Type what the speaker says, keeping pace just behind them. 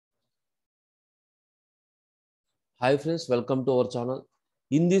Hi friends, welcome to our channel.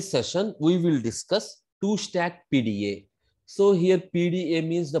 In this session, we will discuss Two Stack PDA. So here PDA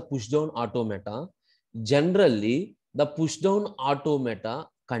means the pushdown automata. Generally, the pushdown automata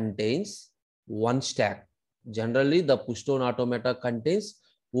contains one stack. Generally, the pushdown automata contains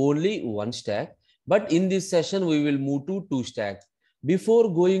only one stack. But in this session, we will move to two stack.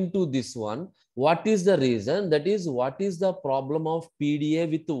 Before going to this one, what is the reason? That is, what is the problem of PDA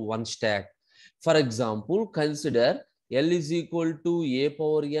with one stack? For example, consider L is equal to A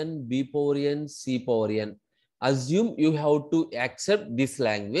power n, B power n, C power n. Assume you have to accept this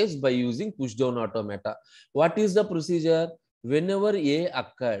language by using pushdown automata. What is the procedure? Whenever A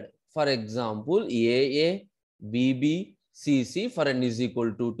occurred, for example, AA, BB, CC for n is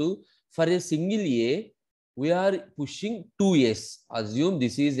equal to 2. For a single A, we are pushing 2A's. Assume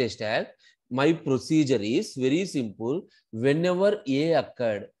this is a stack. My procedure is very simple. Whenever A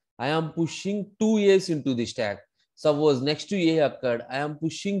occurred, I am pushing 2A's into the stack. Suppose next to A occurred, I am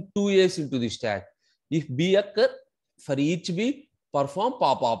pushing 2A's into the stack. If B occurred, for each B, perform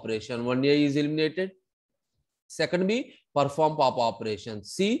pop operation. One A is eliminated. Second B, perform pop operation.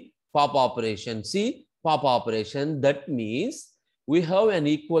 C, pop operation. C, pop operation. That means we have an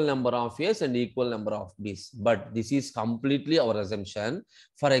equal number of A's and equal number of B's. But this is completely our assumption.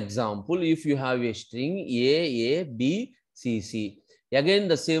 For example, if you have a string A, B, C, C. Again,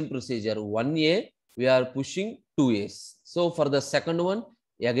 the same procedure. 1A, we are pushing 2A's. So for the second one,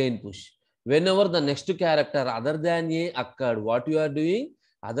 again push. Whenever the next character other than A occurred, what you are doing?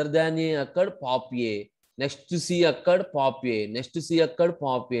 Other than A occurred, pop A. Next to C occurred, pop A. Next to C occurred,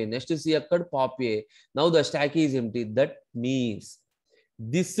 pop A. Next to C occurred, pop A. Now the stack is empty. That means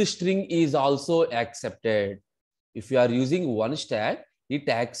this string is also accepted. If you are using one stack, it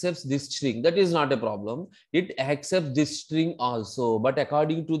accepts this string. That is not a problem. It accepts this string also. But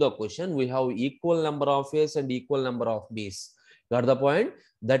according to the question, we have equal number of A's and equal number of B's. Got the point?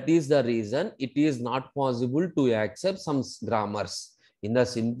 That is the reason it is not possible to accept some grammars. In the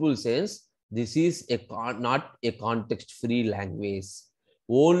simple sense, this is not a context-free language.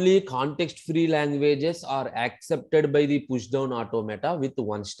 Only context-free languages are accepted by the pushdown automata with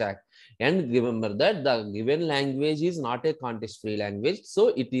one stack. And remember that the given language is not a context-free language, so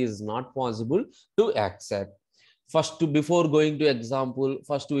it is not possible to accept. First, before going to example,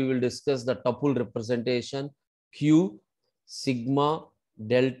 first we will discuss the tuple representation, Q, sigma,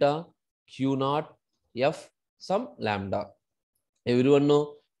 delta, Q naught, F, some lambda. Everyone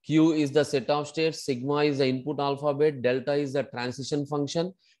know Q is the set of states, sigma is the input alphabet, delta is the transition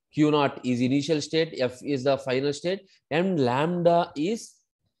function, Q naught is initial state, F is the final state, and lambda is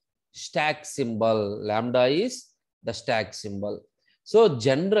stack symbol. Lambda is the stack symbol. So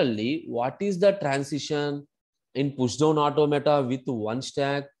generally, what is the transition in pushdown automata with one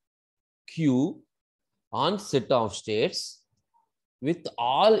stack? Q on set of states with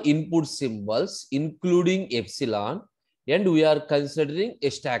all input symbols, including epsilon, and we are considering a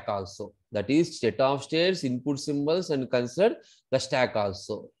stack also. That is set of states, input symbols, and consider the stack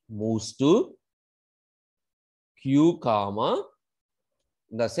also. Moves to Q comma,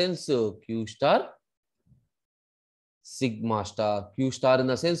 in the sense Q star, sigma star, Q star in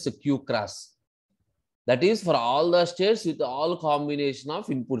the sense Q cross. That is for all the states with all combination of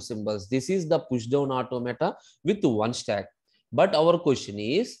input symbols. This is the pushdown automata with one stack. But our question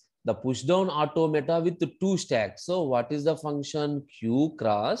is the pushdown automata with two stacks. So what is the function? Q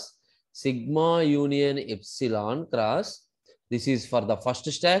cross sigma union epsilon cross. This is for the first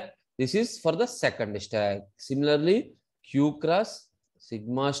stack. This is for the second stack. Similarly, Q cross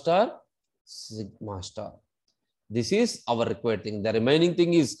sigma star, sigma star. This is our required thing. The remaining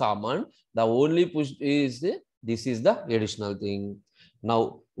thing is common. The only push is this is the additional thing.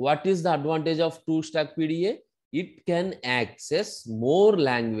 Now, what is the advantage of two stack PDA? It can access more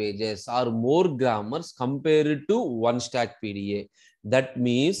languages or more grammars compared to one stack PDA. That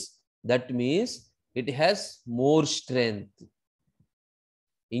means it has more strength,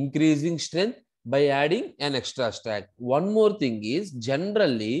 increasing strength by adding an extra stack. One more thing is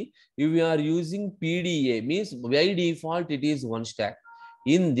generally if we are using PDA means by default it is one stack.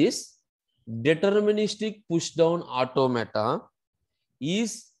 In this deterministic pushdown automata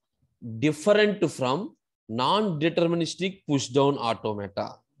is different from non-deterministic pushdown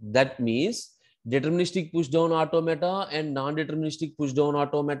automata. That means deterministic pushdown automata and non-deterministic pushdown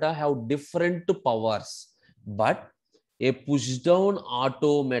automata have different powers, but a pushdown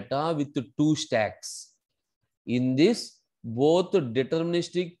automata with two stacks. In this, both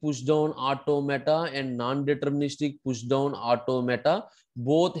deterministic pushdown automata and non-deterministic pushdown automata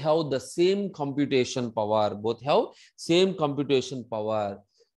both have the same computation power.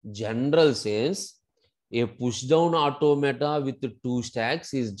 General sense, A push-down automata with two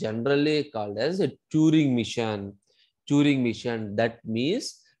stacks is generally called as a Turing machine. Turing machine. That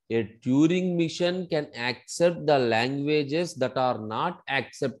means a Turing machine can accept the languages that are not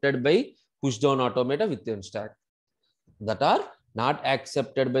accepted by push-down automata with one stack. That are not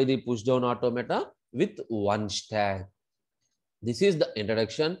accepted by the push-down automata with one stack. This is the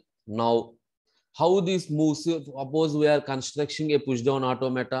introduction. Now, how this moves? Suppose we are constructing a push-down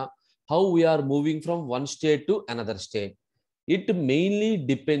automata. How we are moving from one state to another state? It mainly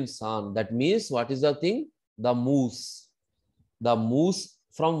depends on, that means what is the thing? The moves. The moves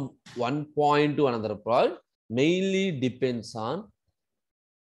from one point to another point mainly depends on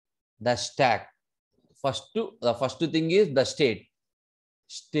the stack. The first thing is the state.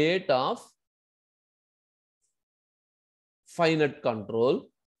 State of finite control.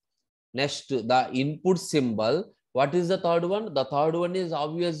 Next, the input symbol. What is the third one? The third one is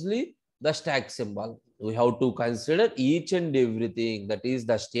obviously the stack symbol. We have to consider each and everything. That is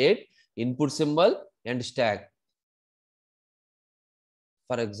the state, input symbol, and stack.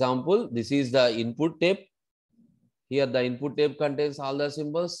 For example, this is the input tape. Here the input tape contains all the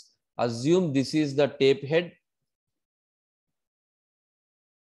symbols. Assume this is the tape head.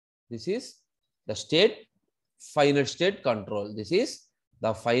 This is the state, finite state control. This is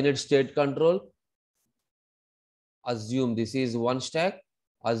the finite state control. Assume this is one stack.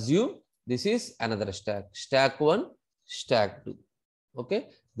 Assume this is another stack. Stack 1, stack 2. Okay.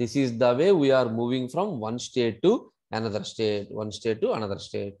 This is the way we are moving from one state to another state. One state to another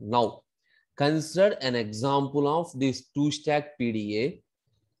state. Now, consider an example of this two stack PDA.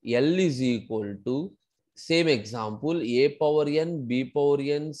 L is equal to, same example, a power n, b power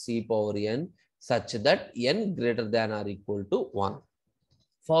n, c power n, such that n greater than or equal to 1.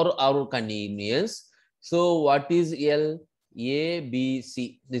 For our convenience, so what is L? A, B,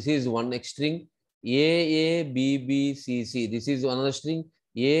 C. This is one string. A, B, B, C, C. This is another string.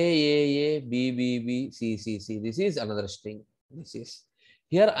 A, B, B, B, C, C, C. This is another string. This is.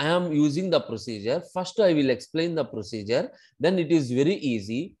 Here I am using the procedure. First I will explain the procedure. Then it is very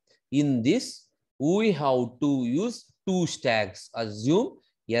easy. In this, we have to use two stacks. Assume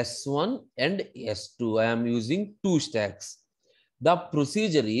S1 and S2. I am using two stacks. The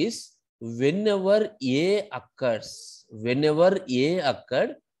procedure is whenever A occurs,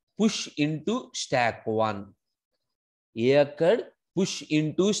 push into stack 1. A occurred, push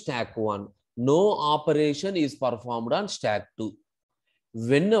into stack 1. No operation is performed on stack 2.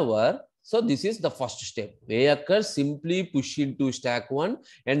 Whenever, so this is the first step. A occurs, simply push into stack 1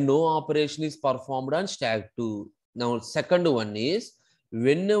 and no operation is performed on stack 2. Now, second one is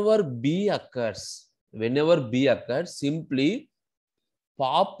whenever B occurs, simply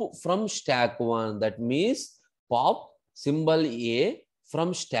pop from stack 1. That means pop symbol A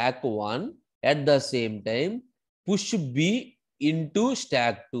from stack 1. At the same time, push B into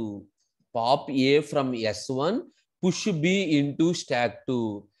stack 2. Pop A from S1, push B into stack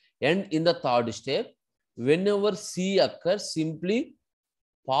 2. And in the third step, whenever C occurs, simply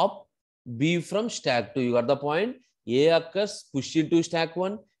pop B from stack 2. You got the point? A occurs, push into stack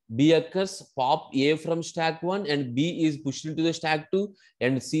 1. B occurs, pop A from stack 1 and B is pushed into the stack 2.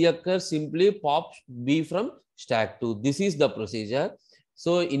 And C occurs, simply pop B from stack 2. This is the procedure.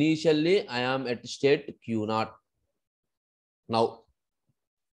 So initially I am at state Q0. Now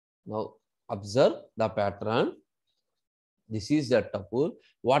observe the pattern. This is the tuple.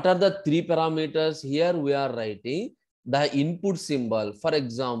 What are the three parameters? Here we are writing the input symbol. For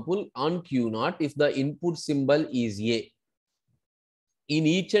example, on Q0, if the input symbol is A, in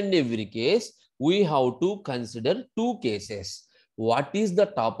each and every case, we have to consider two cases. What is the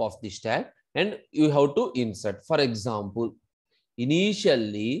top of the stack? And you have to insert. For example,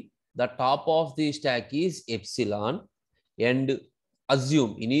 initially, the top of the stack is epsilon, and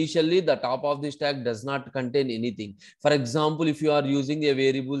assume initially the top of the stack does not contain anything. For example, if you are using a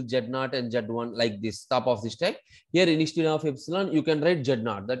variable z0 and z1 like this, top of the stack, here instead of epsilon, you can write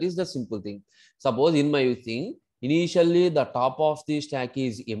z0. That is the simple thing. Suppose in my thing, initially the top of the stack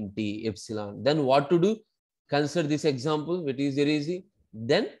is empty, epsilon. Then what to do? Consider this example. It is very easy.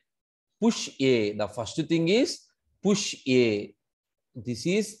 Then push A. The first thing is push A. This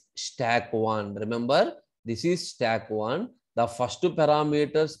is stack 1. Remember, this is stack 1. The first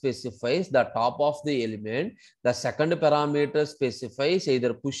parameter specifies the top of the element. The second parameter specifies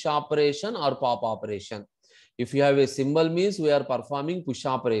either push operation or pop operation. If you have a symbol, means we are performing push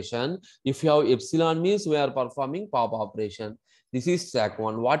operation. If you have epsilon, means we are performing pop operation. This is stack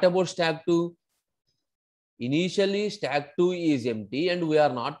 1. What about stack 2? Initially, stack 2 is empty and we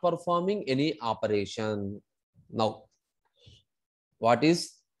are not performing any operation. Now, what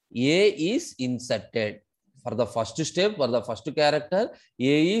is A is inserted. For the first step, for the first character,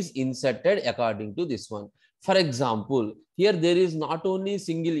 A is inserted according to this one. For example, here there is not only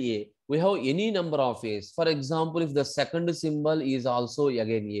single A, we have any number of A's. For example, if the second symbol is also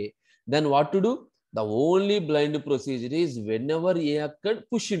again A, then what to do? The only blind procedure is whenever A occurred,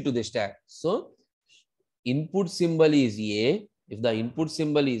 push into the stack. So, input symbol is A. If the input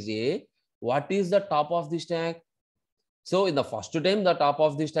symbol is A, what is the top of the stack? So in the first time, the top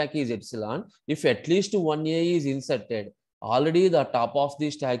of the stack is epsilon. If at least one A is inserted, already the top of the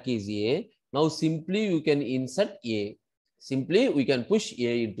stack is A. Now simply you can insert A. Simply we can push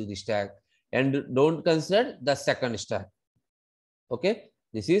A into the stack and don't consider the second stack. Okay.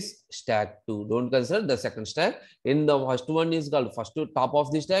 This is stack 2. Don't consider the second stack. In the first one is called first top of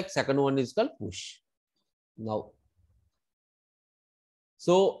the stack. Second one is called push. Now,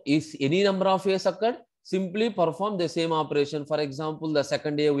 so if any number of A's occurred, simply perform the same operation. For example, the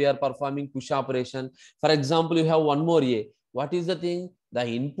second A we are performing push operation. For example, you have one more A. What is the thing? The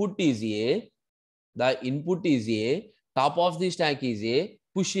input is A. The input is A. Top of the stack is A.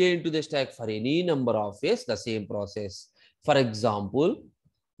 Push A into the stack for any number of A's, the same process. For example,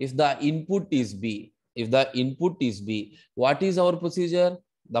 if the input is B, what is our procedure?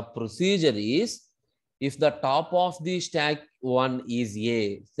 The procedure is, if the top of the stack one is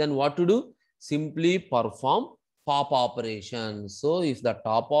A, then what to do? Simply perform pop operation. So if the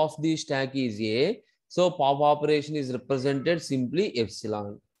top of the stack is A, so pop operation is represented simply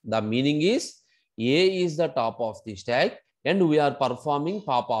epsilon. The meaning is A is the top of the stack and we are performing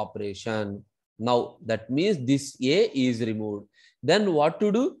pop operation. Now that means this A is removed. Then what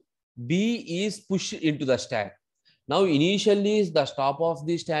to do? B is pushed into the stack. Now initially the top of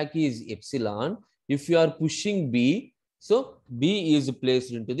the stack is epsilon. If you are pushing B, so B is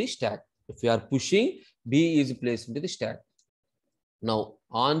placed into the stack. If you are pushing, B is placed into the stack. Now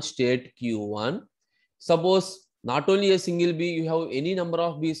on state Q1, suppose not only a single B, you have any number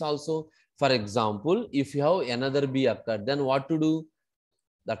of B's also. For example, if you have another B occurred, then what to do?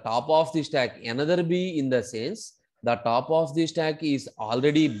 The top of the stack, another B in the sense, the top of the stack is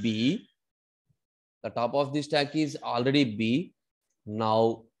already B. The top of the stack is already B.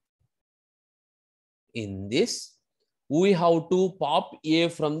 Now, in this, we have to pop A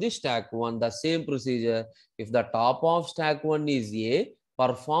from the stack 1. The same procedure. If the top of stack 1 is A,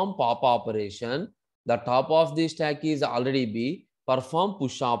 perform pop operation. The top of the stack is already B, perform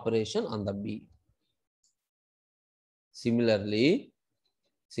push operation on the B. Similarly,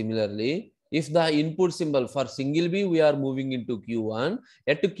 if the input symbol for single B, we are moving into Q1.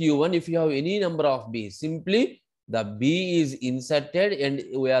 At Q1, if you have any number of B, simply the B is inserted and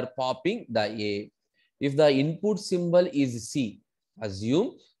we are popping the A. If the input symbol is C,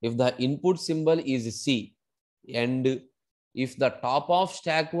 assume if the input symbol is C and if the top of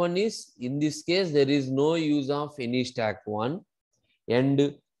stack 1 is, in this case, there is no use of any stack 1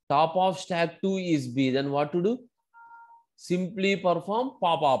 and top of stack 2 is B, then what to do? Simply perform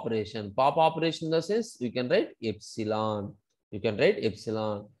pop operation. Pop operation in the sense, you can write epsilon.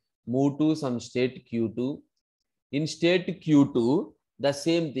 Move to some state Q2. In state Q2, the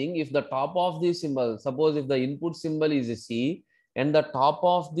same thing. If the top of the symbol, suppose if the input symbol is C and the top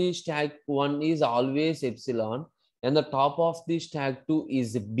of the stack 1 is always epsilon and the top of the stack 2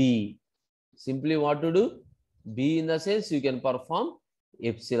 is B. Simply what to do? B in the sense, you can perform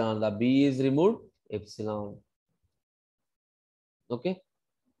epsilon. The B is removed, epsilon. Okay.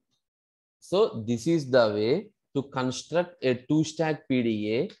 So this is the way to construct a two-stack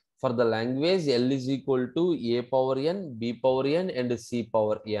PDA for the language L is equal to A power n, B power n, and C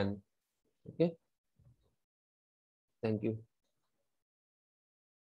power n. Okay. Thank you.